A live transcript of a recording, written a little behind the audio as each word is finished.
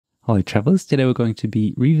Hello travellers, today we're going to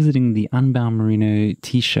be revisiting the Unbound Merino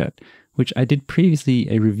T-shirt, which I did previously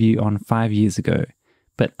a review on 5 years ago,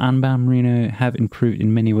 but Unbound Merino have improved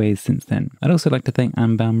in many ways since then. I'd also like to thank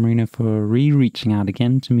Unbound Merino for reaching out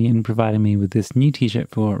again to me and providing me with this new t-shirt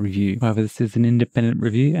for review. However, this is an independent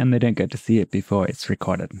review and they don't get to see it before it's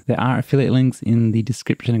recorded. There are affiliate links in the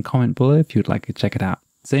description and comment below if you would like to check it out.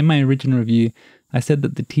 So in my original review, I said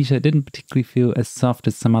that the t-shirt didn't particularly feel as soft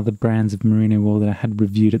as some other brands of merino wool that I had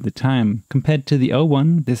reviewed at the time. Compared to the old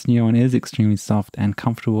one, this new one is extremely soft and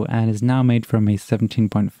comfortable and is now made from a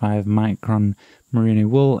 17.5 micron merino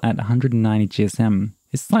wool at 190 GSM.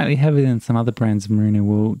 It's slightly heavier than some other brands of merino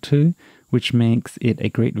wool too, which makes it a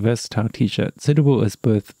great versatile t-shirt, suitable as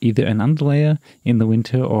both either an underlayer in the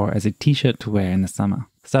winter or as a t-shirt to wear in the summer.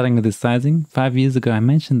 Starting with the sizing, 5 years ago I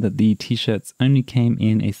mentioned that the t-shirts only came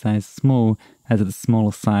in a size small as the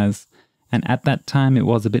smallest size, and at that time it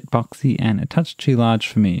was a bit boxy and a touch too large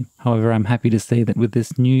for me. However, I'm happy to say that with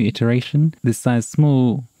this new iteration, this size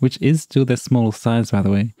small, which is still their smallest size by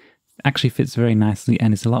the way, actually fits very nicely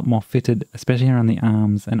and is a lot more fitted, especially around the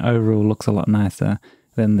arms, and overall looks a lot nicer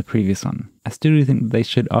than the previous one. I still do think that they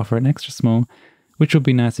should offer an extra small, which would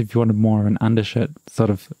be nice if you wanted more of an undershirt sort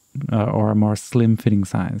of, or a more slim fitting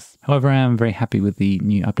size. However, I am very happy with the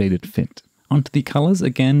new updated fit. Onto the colours,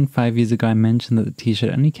 again 5 years ago I mentioned that the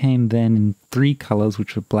t-shirt only came then in 3 colours,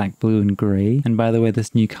 which were black, blue and grey. And by the way,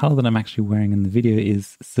 this new colour that I'm actually wearing in the video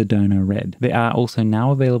is sedona red. They are also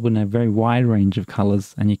now available in a very wide range of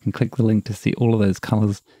colours, and you can click the link to see all of those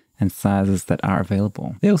colours and sizes that are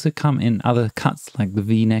available. They also come in other cuts like the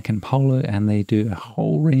V-neck and polo, and they do a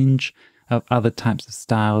whole range of other types of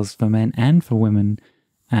styles for men and for women,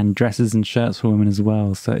 and dresses and shirts for women as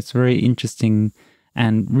well. So it's very interesting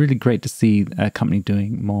and really great to see a company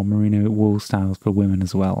doing more merino wool styles for women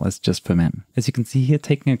as well as just for men. As you can see here,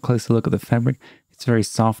 taking a closer look at the fabric, it's very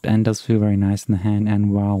soft and does feel very nice in the hand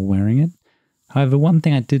and while wearing it. However, one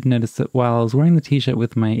thing I did notice that while I was wearing the t-shirt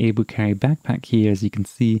with my Ebook carry backpack here, as you can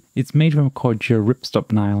see, it's made from Cordura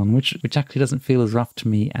ripstop nylon, which actually doesn't feel as rough to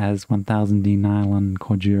me as 1000D nylon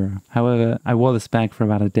Cordura. However, I wore this bag for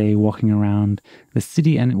about a day walking around the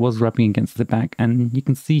city and it was rubbing against the back, and you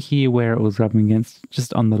can see here where it was rubbing against,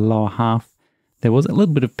 just on the lower half. There was a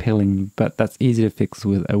little bit of pilling, but that's easy to fix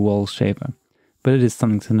with a wool shaver. But it is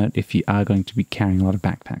something to note if you are going to be carrying a lot of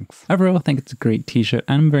backpacks. Overall, I think it's a great t-shirt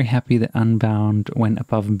and I'm very happy that Unbound went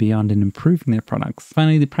above and beyond in improving their products.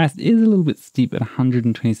 Finally, the price is a little bit steep at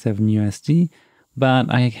 127 USD,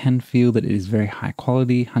 but I can feel that it is very high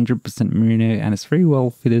quality, 100% merino, and it's very well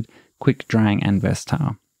fitted, quick drying and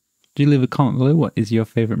versatile. Do leave a comment below what is your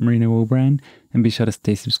favorite merino wool brand, and be sure to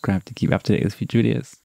stay subscribed to keep up to date with future videos.